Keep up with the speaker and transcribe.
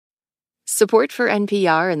Support for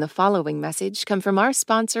NPR and the following message come from our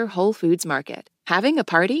sponsor, Whole Foods Market. Having a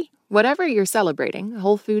party? Whatever you're celebrating,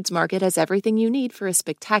 Whole Foods Market has everything you need for a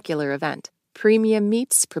spectacular event. Premium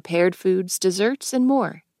meats, prepared foods, desserts, and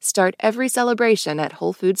more. Start every celebration at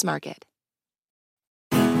Whole Foods Market.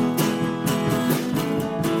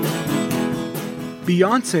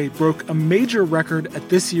 Beyoncé broke a major record at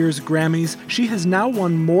this year's Grammys. She has now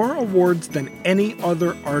won more awards than any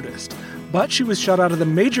other artist. But she was shut out of the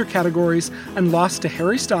major categories and lost to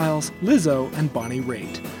Harry Styles, Lizzo, and Bonnie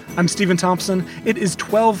Raitt. I'm Stephen Thompson. It is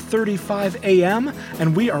 12:35 a.m.,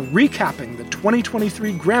 and we are recapping the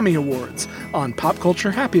 2023 Grammy Awards on Pop Culture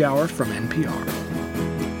Happy Hour from NPR.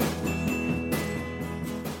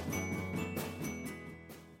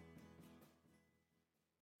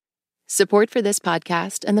 Support for this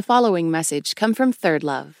podcast and the following message come from Third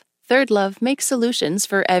Love. Third Love makes solutions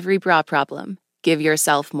for every bra problem. Give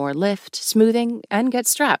yourself more lift, smoothing, and get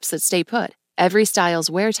straps that stay put. Every style's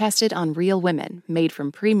wear-tested on real women, made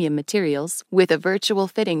from premium materials, with a virtual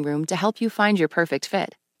fitting room to help you find your perfect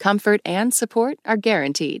fit. Comfort and support are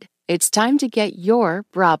guaranteed. It's time to get your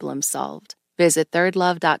problem solved. Visit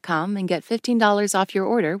thirdlove.com and get $15 off your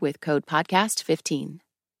order with code podcast15.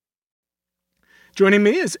 Joining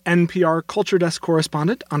me is NPR Culture Desk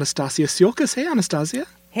correspondent Anastasia Tsiolkas. Hey, Anastasia.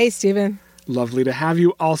 Hey, Stephen. Lovely to have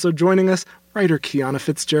you. Also joining us, writer Kiana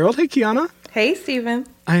Fitzgerald. Hey, Kiana. Hey, Stephen.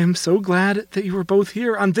 I am so glad that you were both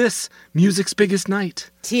here on this music's biggest night.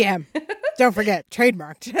 TM. Don't forget,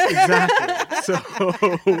 trademarked. Exactly.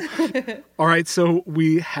 All right, so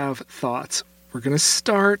we have thoughts. We're going to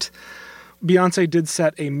start. Beyoncé did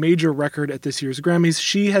set a major record at this year's Grammys.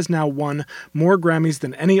 She has now won more Grammys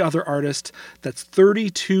than any other artist. That's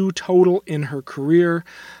 32 total in her career.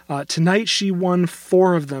 Tonight, she won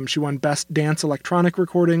 4 of them. She won Best Dance Electronic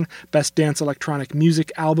Recording, Best Dance Electronic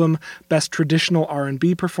Music Album, Best Traditional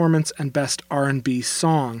R&B Performance, and Best R&B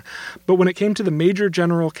Song. But when it came to the major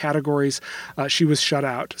general categories, she was shut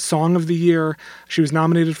out. Song of the Year, she was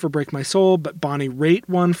nominated for Break My Soul, but Bonnie Raitt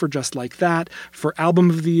won for Just Like That. For Album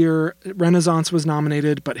of the Year, Renaissance was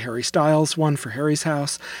nominated, but Harry Styles won for Harry's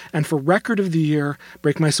House. And for Record of the Year,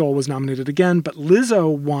 Break My Soul was nominated again, but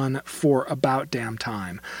Lizzo won for About Damn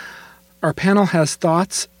Time. Our panel has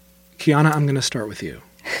thoughts. Kiana, I'm going to start with you.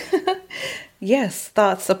 Yes,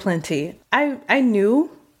 thoughts aplenty. I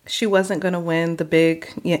knew she wasn't going to win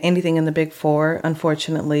anything in the big 4,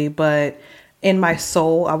 unfortunately, but in my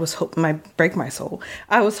soul, I was break my soul.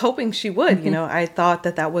 I was hoping she would. Mm-hmm. I thought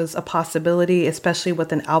that was a possibility, especially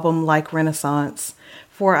with an album like Renaissance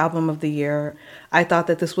for Album of the Year. I thought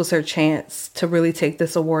that this was her chance to really take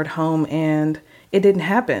this award home, and it didn't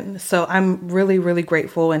happen. So I'm really, really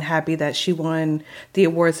grateful and happy that she won the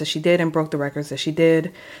awards that she did and broke the records that she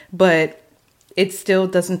did. But it still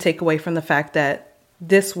doesn't take away from the fact that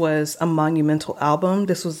this was a monumental album.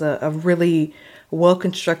 This was a really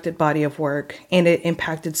well-constructed body of work, and it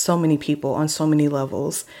impacted so many people on so many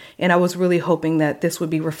levels. And I was really hoping that this would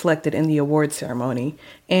be reflected in the award ceremony,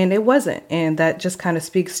 and it wasn't. And that just kind of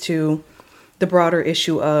speaks to the broader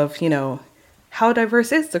issue of, how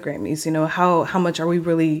diverse is the Grammys? How much are we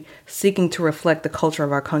really seeking to reflect the culture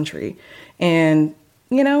of our country? And,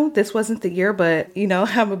 this wasn't the year, but,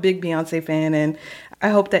 I'm a big Beyonce fan, and I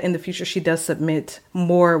hope that in the future she does submit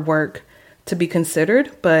more work to be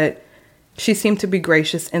considered, but she seemed to be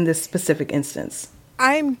gracious in this specific instance.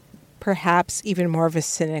 I'm perhaps even more of a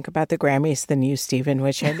cynic about the Grammys than you, Stephen,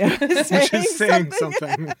 which I know is saying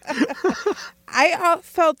something. I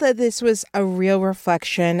felt that this was a real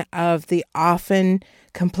reflection of the often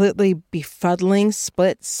completely befuddling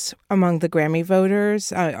splits among the Grammy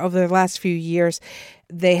voters. Over the last few years,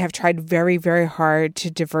 they have tried very, very hard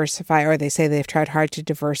to diversify, or they say they've tried hard to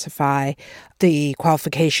diversify the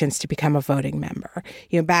qualifications to become a voting member.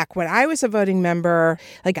 Back when I was a voting member,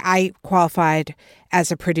 I qualified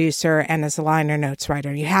as a producer and as a liner notes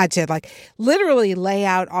writer. You had to literally lay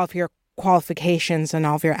out all of your qualifications and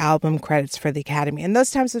all of your album credits for the Academy. And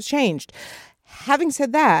those times have changed. Having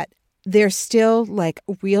said that, there's still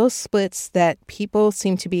real splits that people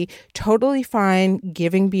seem to be totally fine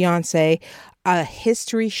giving Beyonce a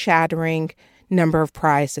history-shattering number of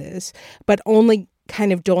prizes, but only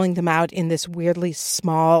kind of doling them out in this weirdly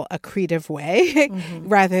small, accretive way,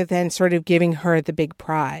 rather than sort of giving her the big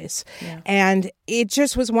prize. Yeah. And it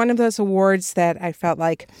just was one of those awards that I felt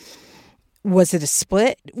like, was it a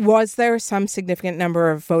split? Was there some significant number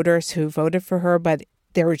of voters who voted for her, but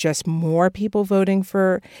there were just more people voting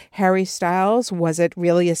for Harry Styles? Was it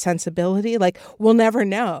really a sensibility? We'll never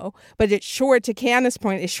know. But to Kiana's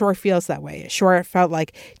point, it sure feels that way. It sure felt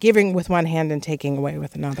like giving with one hand and taking away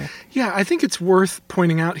with another. Yeah, I think it's worth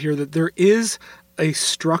pointing out here that there is a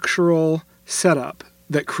structural setup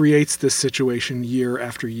that creates this situation year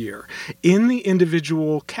after year. In the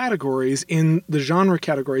individual categories, in the genre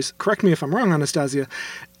categories, correct me if I'm wrong, Anastasia,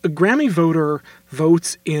 a Grammy voter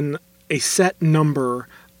votes in a set number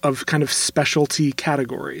of kind of specialty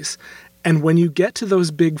categories. And when you get to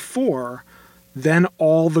those big four, then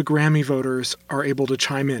all the Grammy voters are able to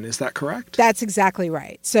chime in. Is that correct? That's exactly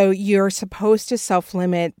right. So you're supposed to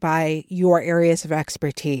self-limit by your areas of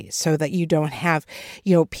expertise so that you don't have,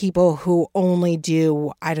 people who only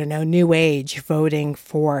do, new age voting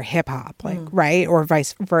for hip hop, right? Or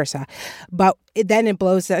vice versa. But then it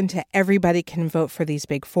blows into everybody can vote for these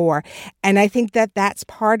big four. And I think that that's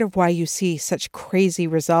part of why you see such crazy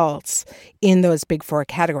results in those big four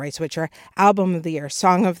categories, which are Album of the Year,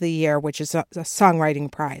 Song of the Year, which is a songwriting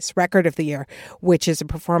prize, Record of the Year, which is a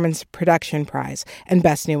performance production prize, and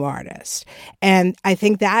Best New Artist. And I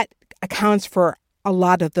think that accounts for a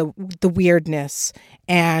lot of the weirdness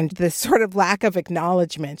and the sort of lack of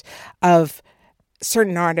acknowledgement of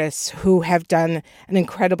certain artists who have done an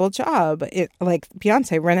incredible job. Like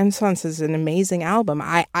Beyonce, Renaissance is an amazing album,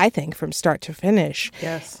 I think, from start to finish.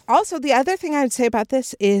 Yes. Also, the other thing I would say about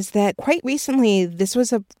this is that quite recently, this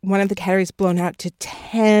was one of the categories blown out to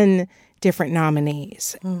 10 different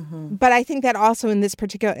nominees. Mm-hmm. But I think that also in this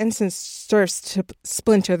particular instance starts to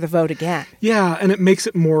splinter the vote again. Yeah, and it makes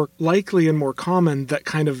it more likely and more common that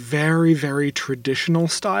kind of very, very traditional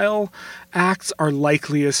style acts are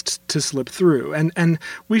likeliest to slip through. And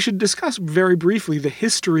we should discuss very briefly the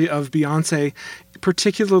history of Beyonce,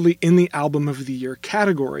 particularly in the Album of the Year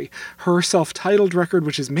category. Her self-titled record,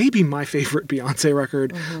 which is maybe my favorite Beyonce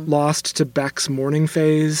record, lost to Beck's Morning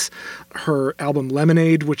Phase. Her album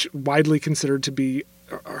Lemonade, which widely considered to be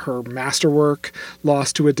her masterwork,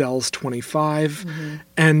 lost to Adele's 25.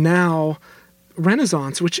 And now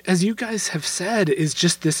Renaissance, which, as you guys have said, is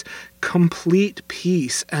just this complete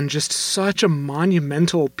piece and just such a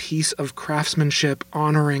monumental piece of craftsmanship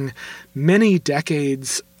honoring many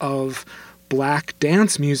decades of Black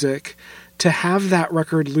dance music, to have that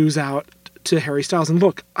record lose out to Harry Styles. And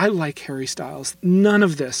look, I like Harry Styles. None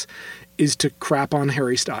of this is to crap on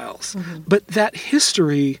Harry Styles. But that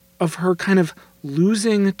history of her kind of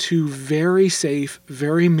losing to very safe,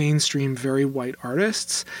 very mainstream, very white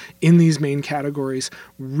artists in these main categories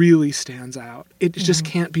really stands out. It just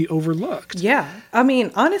can't be overlooked. Yeah. I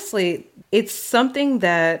mean, honestly, it's something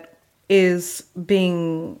that is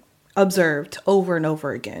being observed over and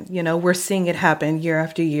over again. We're seeing it happen year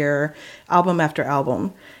after year, album after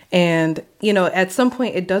album. And, at some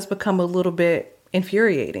point it does become a little bit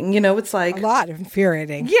infuriating. It's like a lot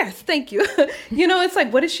infuriating. Yes, thank you. It's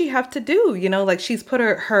like, what does she have to do? Like, she's put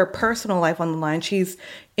her personal life on the line. She's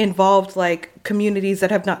involved like communities that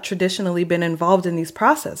have not traditionally been involved in these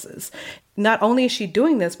processes. Not only is she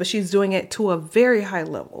doing this, but she's doing it to a very high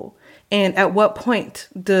level. And at what point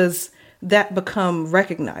does that become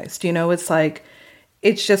recognized? It's like,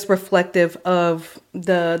 it's just reflective of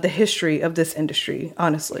the history of this industry,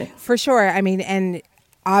 honestly. For sure. I mean, and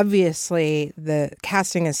obviously the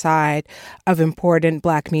casting aside of important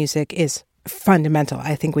Black music is fundamental.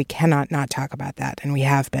 I think we cannot not talk about that, and we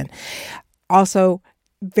have been. Also,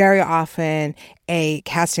 very often a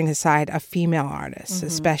casting aside of female artists,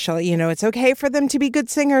 especially, it's okay for them to be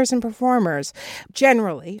good singers and performers,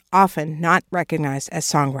 generally, often not recognized as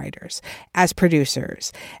songwriters, as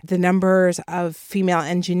producers. The numbers of female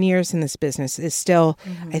engineers in this business is still,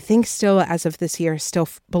 I think still as of this year, still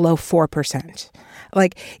below 4%.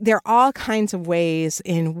 Like, there are all kinds of ways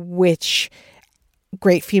in which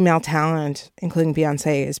great female talent, including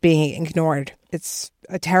Beyonce, is being ignored. It's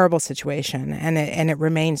a terrible situation, and it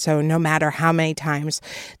remains so no matter how many times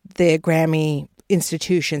the Grammy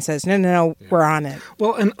institution says, no, we're on it.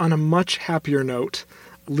 Well, and on a much happier note,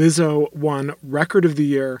 Lizzo won Record of the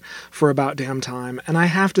Year for About Damn Time. And I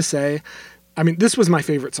have to say, I mean, this was my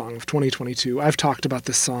favorite song of 2022. I've talked about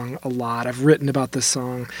this song a lot. I've written about this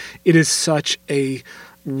song. It is such a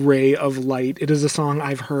ray of light. It is a song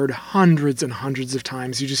I've heard hundreds and hundreds of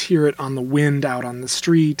times. You just hear it on the wind out on the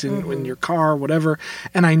street and in your car, whatever,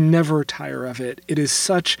 and I never tire of it. It is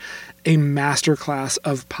such a masterclass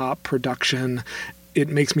of pop production. It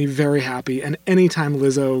makes me very happy, and anytime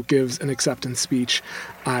Lizzo gives an acceptance speech,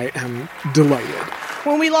 I am delighted.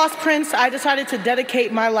 When we lost Prince, I decided to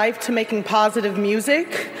dedicate my life to making positive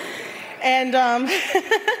music. And I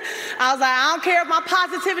was like, I don't care if my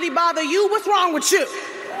positivity bother you. What's wrong with you?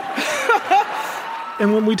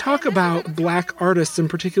 And when we talk about Black artists, and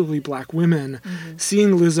particularly Black women,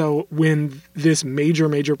 seeing Lizzo win this major,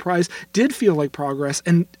 major prize did feel like progress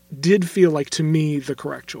and did feel like, to me, the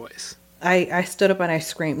correct choice. I stood up and I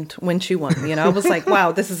screamed when she won. You know, I was like,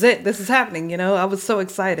 wow, this is it. This is happening. You know, I was so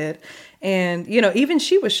excited. And, you know, even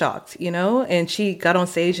she was shocked, you know, and she got on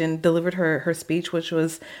stage and delivered her speech, which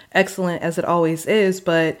was excellent as it always is.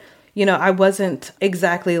 But, you know, I wasn't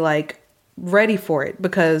exactly like ready for it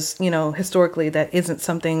because, you know, historically that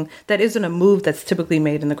isn't a move that's typically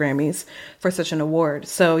made in the Grammys for such an award.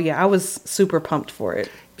 So, yeah, I was super pumped for it.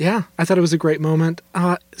 Yeah, I thought it was a great moment.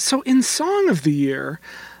 So in Song of the Year,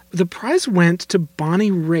 the prize went to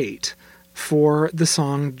Bonnie Raitt for the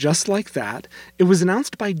song Just Like That. It was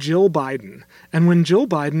announced by Jill Biden. And when Jill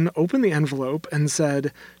Biden opened the envelope and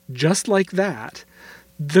said, just like that,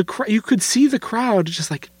 you could see the crowd just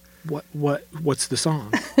like, what's the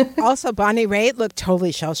song? Also, Bonnie Raitt looked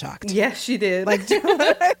totally shell-shocked. Yes, she did. Like,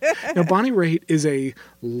 now, Bonnie Raitt is a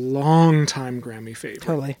long-time Grammy favorite.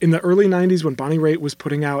 Totally. In the early 90s, when Bonnie Raitt was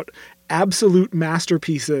putting out absolute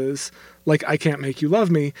masterpieces like I Can't Make You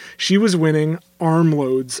Love Me, she was winning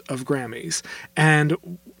armloads of Grammys. And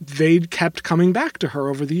they kept coming back to her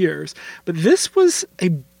over the years. But this was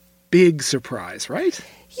a big surprise, right?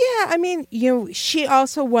 Yeah, I mean, you know, she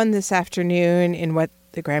also won this afternoon in what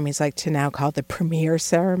the Grammys like to now call the premiere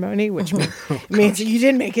ceremony, which means you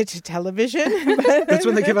didn't make it to television. That's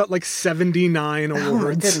when they give out like 79 awards. Oh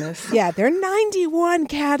my goodness. Yeah, there are 91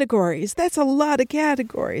 categories. That's a lot of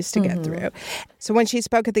categories to get through. So when she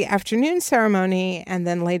spoke at the afternoon ceremony and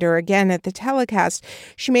then later again at the telecast,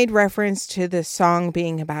 she made reference to the song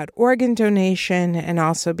being about organ donation and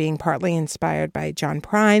also being partly inspired by John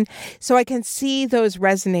Prine. So I can see those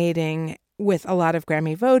resonating with a lot of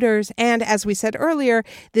Grammy voters. And as we said earlier,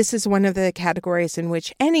 this is one of the categories in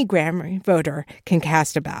which any Grammy voter can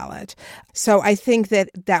cast a ballot. So I think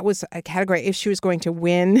that was a category. If she was going to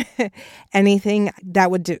win anything, that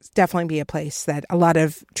would definitely be a place that a lot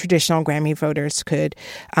of traditional Grammy voters could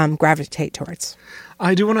gravitate towards.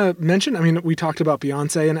 I do want to mention, I mean, we talked about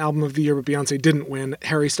Beyonce and Album of the Year, but Beyonce didn't win.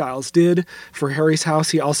 Harry Styles did. For Harry's House,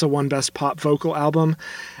 he also won Best Pop Vocal Album.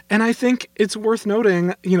 And I think it's worth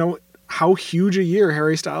noting, you know, how huge a year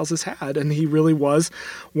Harry Styles has had. And he really was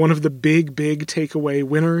one of the big takeaway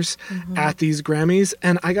winners at these Grammys.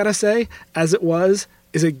 And I gotta say, as it was,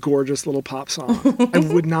 is a gorgeous little pop song. I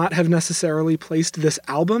would not have necessarily placed this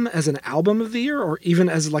album as an album of the year or even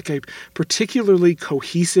as like a particularly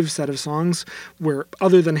cohesive set of songs where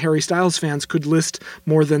other than Harry Styles fans could list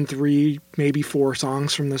more than 3, maybe 4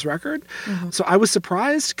 songs from this record. So I was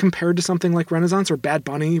surprised compared to something like Renaissance or Bad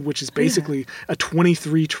Bunny, which is basically a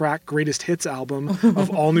 23-track greatest hits album of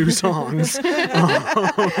all new songs.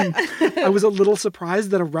 I was a little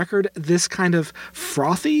surprised that a record this kind of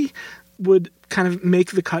frothy would kind of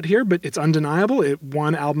make the cut here, but it's undeniable. It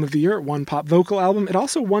won Album of the Year. It won Pop Vocal Album. It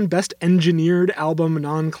also won Best Engineered Album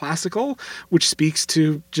Non-Classical, which speaks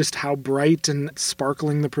to just how bright and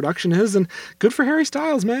sparkling the production is. And good for Harry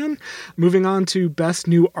Styles, man. Moving on to Best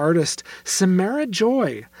New Artist, Samara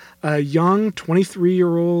Joy, a young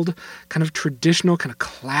 23-year-old kind of traditional, kind of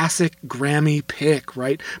classic Grammy pick,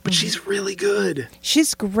 right? But she's really good.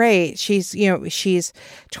 She's great. She's, you know, she's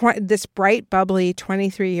this bright, bubbly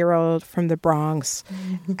 23-year-old from the Bronx.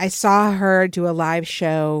 I saw her do a live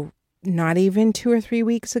show not even 2 or 3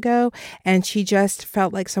 weeks ago, and she just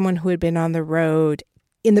felt like someone who had been on the road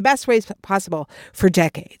in the best ways possible for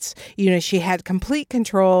decades. You know, she had complete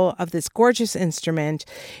control of this gorgeous instrument.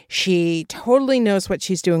 She totally knows what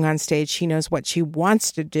she's doing on stage. She knows what she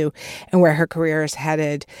wants to do and where her career is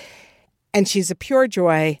headed. And she's a pure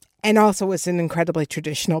joy. And also was an incredibly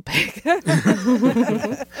traditional pick.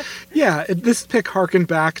 Yeah, this pick harkened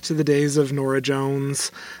back to the days of Norah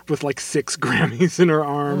Jones with like 6 Grammys in her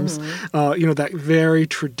arms. You know, that very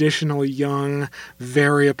traditional, young,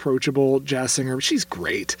 very approachable jazz singer. She's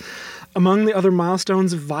great. Among the other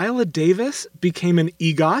milestones, Viola Davis became an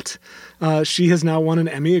EGOT. She has now won an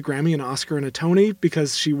Emmy, a Grammy, an Oscar, and a Tony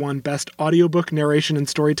because she won Best Audiobook, Narration, and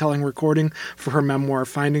Storytelling Recording for her memoir,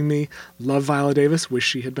 Finding Me. Love Viola Davis. Wish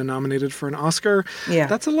she had been nominated for an Oscar. Yeah.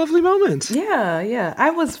 That's a lovely moment. Yeah. I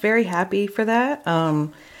was very happy for that.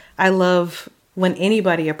 I love when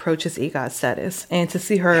anybody approaches EGOT status, and to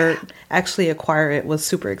see her actually acquire it was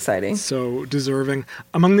super exciting. So deserving.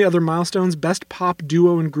 Among the other milestones, Best Pop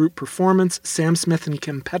Duo and Group Performance, Sam Smith and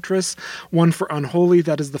Kim Petras won for Unholy.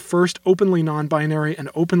 That is the first openly non-binary and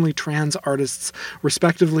openly trans artists,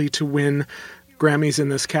 respectively, to win Grammys in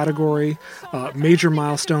this category. Major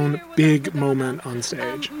milestone, big moment on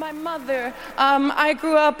stage. My mother, I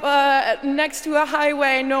grew up next to a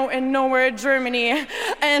highway in nowhere, Germany,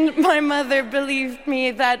 and my mother believed me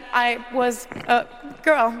that I was a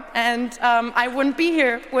girl, and I wouldn't be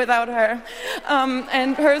here without her,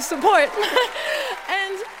 and her support.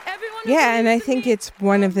 And everyone Yeah, and I think it's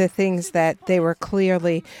one of the things that they were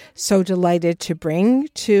clearly so delighted to bring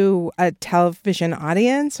to a television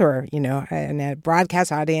audience or, and a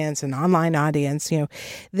broadcast audience, an online audience.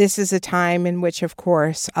 This is a time in which, of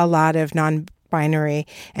course, a lot of non-binary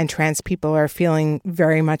and trans people are feeling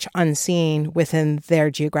very much unseen within their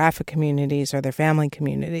geographic communities or their family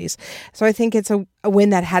communities. So I think it's a win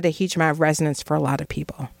that had a huge amount of resonance for a lot of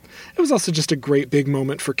people. It was also just a great big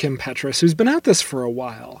moment for Kim Petras, who's been at this for a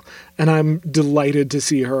while. And I'm delighted to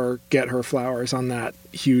see her get her flowers on that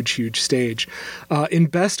huge, huge stage. In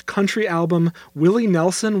Best Country Album, Willie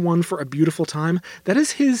Nelson won for A Beautiful Time. That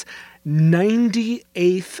is his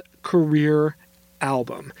 98th career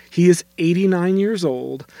album. He is 89 years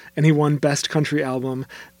old, and he won Best Country Album.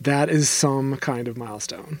 That is some kind of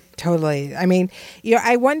milestone. Totally. I mean,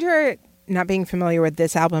 I wonder, not being familiar with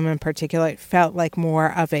this album in particular, it felt like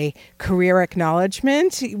more of a career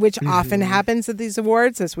acknowledgement, which often happens at these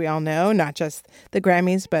awards, as we all know, not just the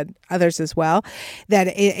Grammys, but others as well, that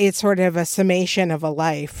it's sort of a summation of a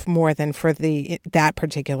life more than for that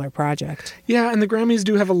particular project. Yeah, and the Grammys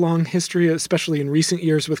do have a long history, especially in recent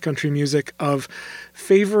years with country music, of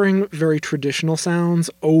favoring very traditional sounds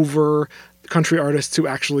over country artists who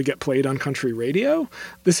actually get played on country radio.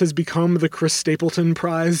 This has become the Chris Stapleton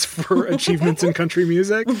Prize for achievements in country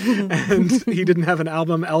music, and he didn't have an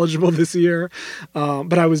album eligible this year,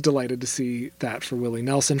 but I was delighted to see that for Willie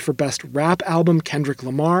Nelson. For Best Rap Album, Kendrick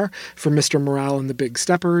Lamar for Mr. Morale and the Big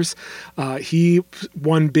Steppers. He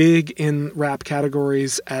won big in rap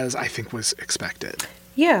categories, as I think was expected.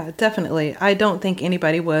 Yeah, definitely. I don't think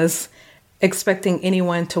anybody was expecting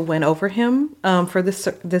anyone to win over him for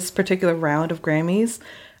this particular round of Grammys.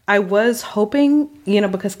 I was hoping,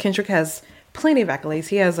 because Kendrick has plenty of accolades.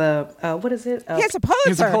 He has what is it? He has a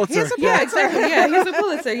Pulitzer. Yeah, exactly. Yeah, he's a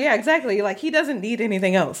Pulitzer. Yeah, exactly. Like, he doesn't need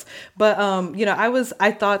anything else. But,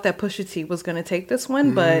 I thought that Pusha T was going to take this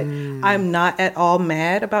one, but I'm not at all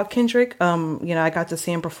mad about Kendrick. I got to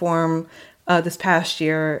see him perform this past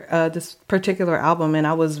year, this particular album, and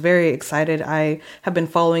I was very excited. I have been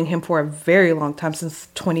following him for a very long time, since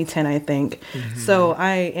 2010, I think. So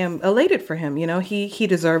I am elated for him. He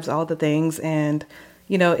deserves all the things, and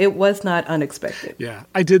it was not unexpected. Yeah,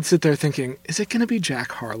 I did sit there thinking, is it going to be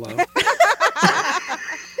Jack Harlow?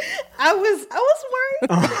 I was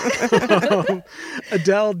worried.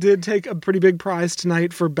 Adele did take a pretty big prize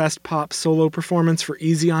tonight for Best Pop Solo Performance for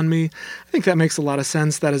Easy on Me. I think that makes a lot of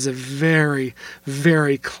sense. That is a very,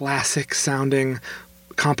 very classic sounding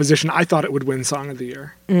composition. I thought it would win Song of the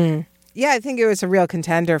Year. Yeah, I think it was a real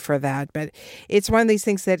contender for that, but it's one of these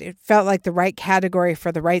things that it felt like the right category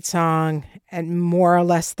for the right song and more or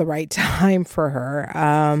less the right time for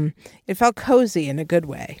her. It felt cozy in a good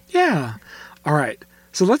way. Yeah. All right.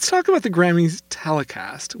 So let's talk about the Grammys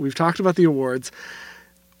telecast. We've talked about the awards.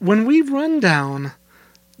 When we run down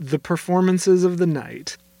the performances of the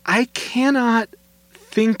night, I cannot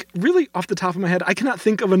think, really off the top of my head, I cannot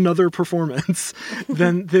think of another performance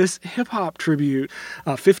than this hip-hop tribute.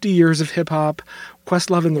 50 years of hip-hop,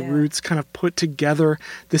 Questlove and the Roots kind of put together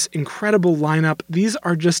this incredible lineup. These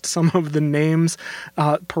are just some of the names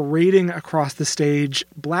parading across the stage.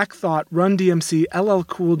 Black Thought, Run DMC, LL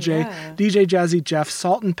Cool J, DJ Jazzy Jeff,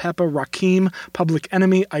 Salt and Peppa, Rakim, Public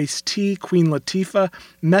Enemy, Ice-T, Queen Latifah,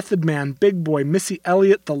 Method Man, Big Boy, Missy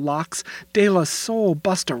Elliott, The Lox, De La Soul,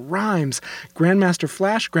 Busta Rhymes, Grandmaster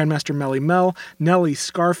Flash, Grandmaster Melly Mel, Nelly,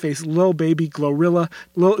 Scarface, Lil Baby, Glorilla,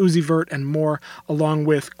 Lil Uzi Vert, and more, along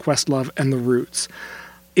with Questlove and the Roots.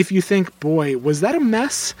 If you think, boy, was that a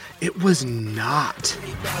mess? It was not.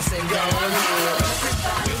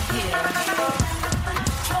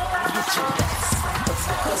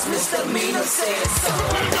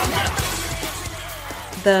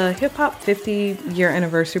 The Hip Hop 50-year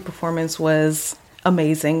anniversary performance was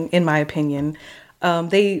amazing, in my opinion.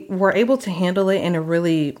 They were able to handle it in a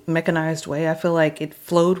really mechanized way. I feel like it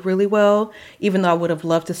flowed really well, even though I would have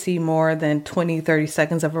loved to see more than 20, 30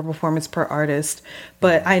 seconds of a performance per artist.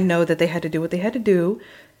 But I know that they had to do what they had to do.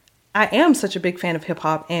 I am such a big fan of hip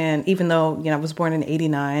hop. And even though, I was born in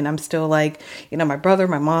 89, I'm still like, my brother,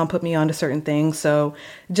 my mom put me on to certain things. So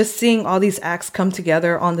just seeing all these acts come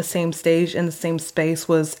together on the same stage in the same space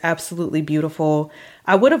was absolutely beautiful.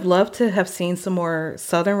 I would have loved to have seen some more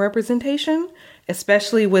Southern representation,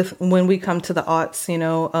 especially with when we come to the aughts.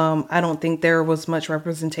 I don't think there was much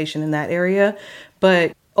representation in that area,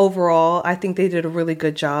 but overall, I think they did a really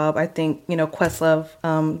good job. I think,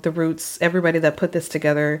 Questlove, the Roots, everybody that put this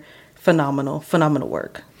together, phenomenal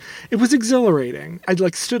work. It was exhilarating. I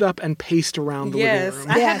stood up and paced around the living room.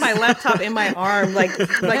 I had my laptop in my arm, like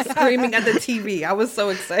screaming at the TV. I was so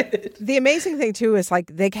excited. The amazing thing too is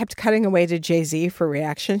they kept cutting away to Jay-Z for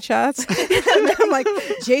reaction shots. And I'm like,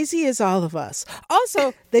 Jay-Z is all of us.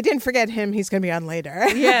 Also, they didn't forget him. He's going to be on later.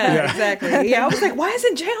 Yeah, exactly. Yeah, I was like, why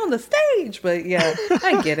isn't Jay on the stage? But yeah,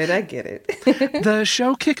 I get it. The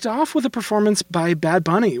show kicked off with a performance by Bad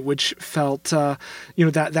Bunny, which felt,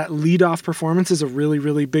 that lead-off performance is a really,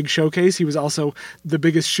 really big showcase. He was also the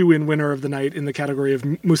biggest shoe-in winner of the night in the category of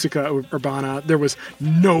Música Urbana. There was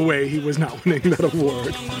no way he was not winning that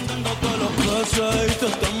award.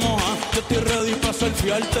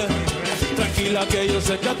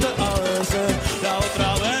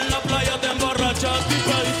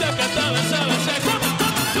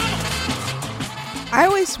 I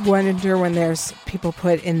always wonder when there's people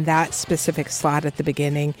put in that specific slot at the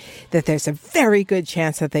beginning that there's a very good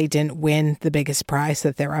chance that they didn't win the biggest prize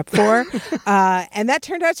that they're up for. And that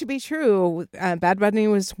turned out to be true. Bad Bunny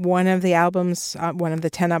was one of the albums, one of the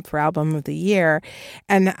 10 up for album of the year.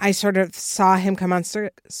 And I sort of saw him come on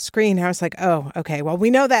screen. I was like, oh, okay, well, we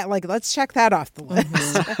know that. Let's check that off the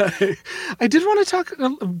list. I did want to talk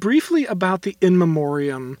briefly about the In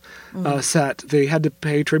Memoriam set. They had to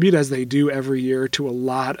pay tribute, as they do every year, to a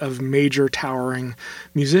lot of major towering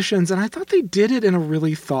musicians, and I thought they did it in a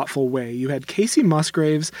really thoughtful way. You had Casey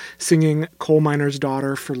Musgraves singing Coal Miner's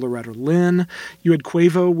Daughter for Loretta Lynn. You had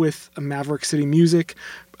Quavo with Maverick City Music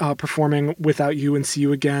performing Without You and See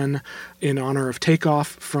You Again in honor of Takeoff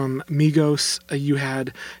from Migos. You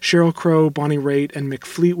had Sheryl Crow, Bonnie Raitt, and Mick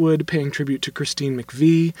Fleetwood paying tribute to Christine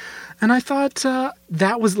McVie. And I thought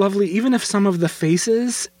that was lovely, even if some of the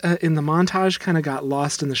faces in the montage kind of got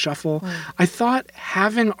lost in the shuffle. I thought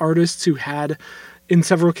having artists who had, in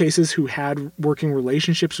several cases, who had working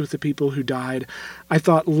relationships with the people who died, I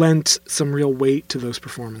thought lent some real weight to those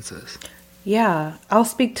performances. Yeah, I'll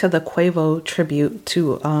speak to the Quavo tribute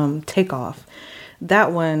to Takeoff.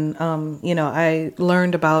 That one, I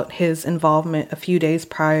learned about his involvement a few days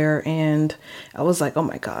prior, and I was like, oh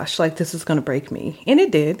my gosh, this is going to break me. And it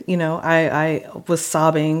did. I was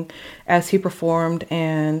sobbing as he performed,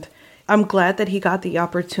 and I'm glad that he got the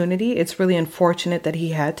opportunity. It's really unfortunate that he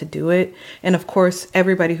had to do it. And of course,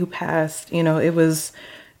 everybody who passed, it was...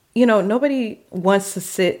 nobody wants to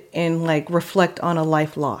sit and reflect on a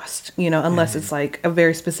life lost, unless it's a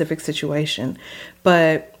very specific situation.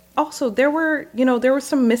 But also there were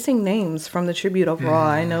some missing names from the tribute overall.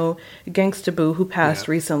 I know Gangsta Boo, who passed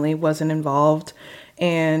recently, wasn't involved.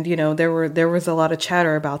 And, there was a lot of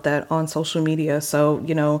chatter about that on social media. So,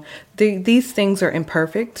 these things are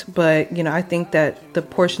imperfect. But, I think that the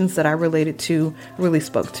portions that I related to really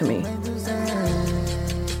spoke to me.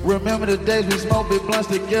 Remember the days we smoked big blunts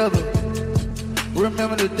together.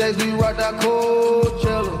 Remember the days we rocked our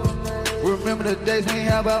Coachella. Remember the days we hang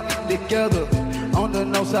out together. On the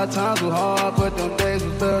north side times were hard, but them days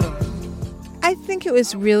was better. I think it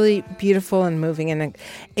was really beautiful and moving. And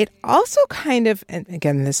it also kind of, and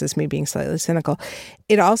again, this is me being slightly cynical,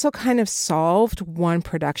 it also kind of solved one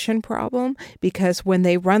production problem, because when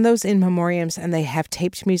they run those in memoriams and they have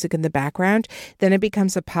taped music in the background, then it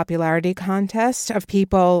becomes a popularity contest of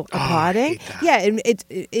people applauding. Yeah,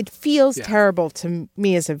 it feels terrible to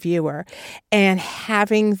me as a viewer. And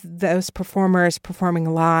having those performers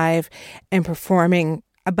performing live and performing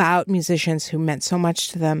about musicians who meant so much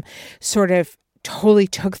to them sort of totally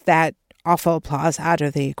took that awful applause out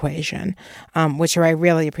of the equation, which I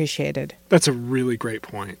really appreciated. That's a really great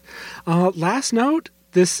point. Last note,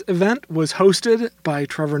 this event was hosted by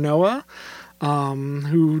Trevor Noah,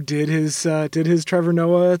 who did his Trevor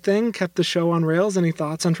Noah thing, kept the show on rails. Any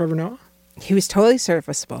thoughts on Trevor Noah? He was totally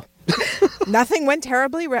serviceable. Nothing went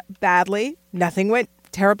terribly badly. Nothing went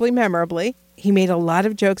terribly memorably. He made a lot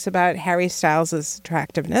of jokes about Harry Styles'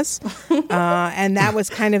 attractiveness, and that was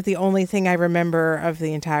kind of the only thing I remember of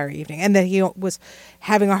the entire evening. And that he was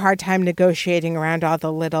having a hard time negotiating around all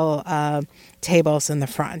the little tables in the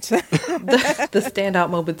front. The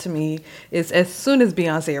standout moment to me is as soon as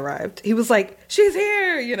Beyonce arrived, he was like, she's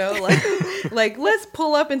here, like let's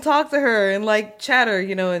pull up and talk to her and chatter,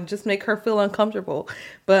 and just make her feel uncomfortable.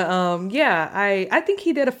 But I think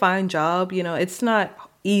he did a fine job. It's not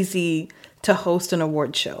easy to host an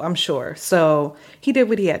award show, I'm sure. So he did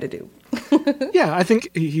what he had to do. Yeah, I think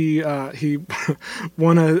he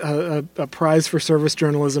won a prize for service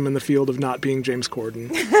journalism in the field of not being James Corden.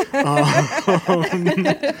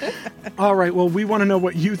 All right, well, we want to know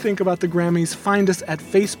what you think about the Grammys. Find us at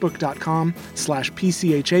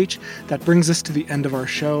facebook.com/PCHH. That brings us to the end of our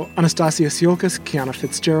show. Anastasia Tsiolkas, Kiana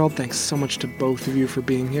Fitzgerald, thanks so much to both of you for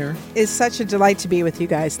being here. It's such a delight to be with you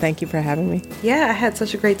guys. Thank you for having me. Yeah, I had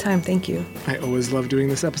such a great time. Thank you. I always love doing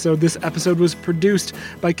this episode. This episode was produced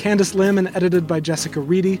by Candace Lim and edited by Jessica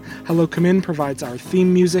Reedy. Hello Come In provides our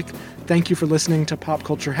theme music. Thank you for listening to Pop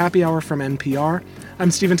Culture Happy Hour from NPR.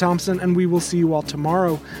 I'm Stephen Thompson, and we will see you all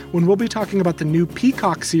tomorrow when we'll be talking about the new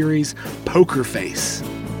Peacock series, Poker Face.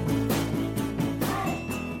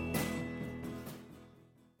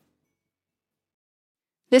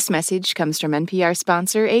 This message comes from NPR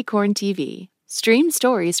sponsor Acorn TV. Stream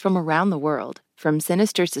stories from around the world, from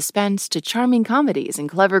sinister suspense to charming comedies and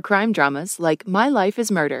clever crime dramas like My Life is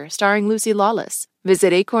Murder, starring Lucy Lawless.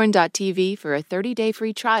 Visit acorn.tv for a 30-day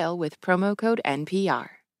free trial with promo code NPR.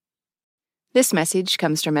 This message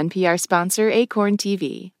comes from NPR sponsor Acorn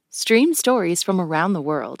TV. Stream stories from around the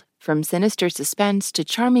world, from sinister suspense to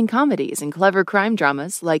charming comedies and clever crime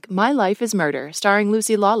dramas like My Life is Murder, starring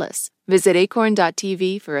Lucy Lawless. Visit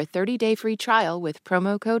acorn.tv for a 30-day free trial with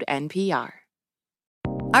promo code NPR.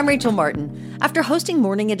 I'm Rachel Martin. After hosting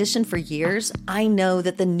Morning Edition for years, I know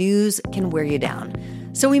that the news can wear you down.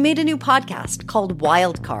 So we made a new podcast called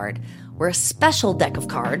Wild Card, where a special deck of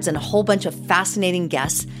cards and a whole bunch of fascinating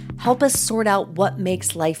guests help us sort out what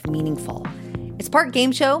makes life meaningful. It's part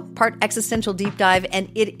game show, part existential deep dive, and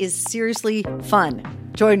it is seriously fun.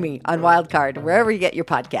 Join me on Wild Card, wherever you get your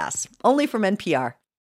podcasts, only from NPR.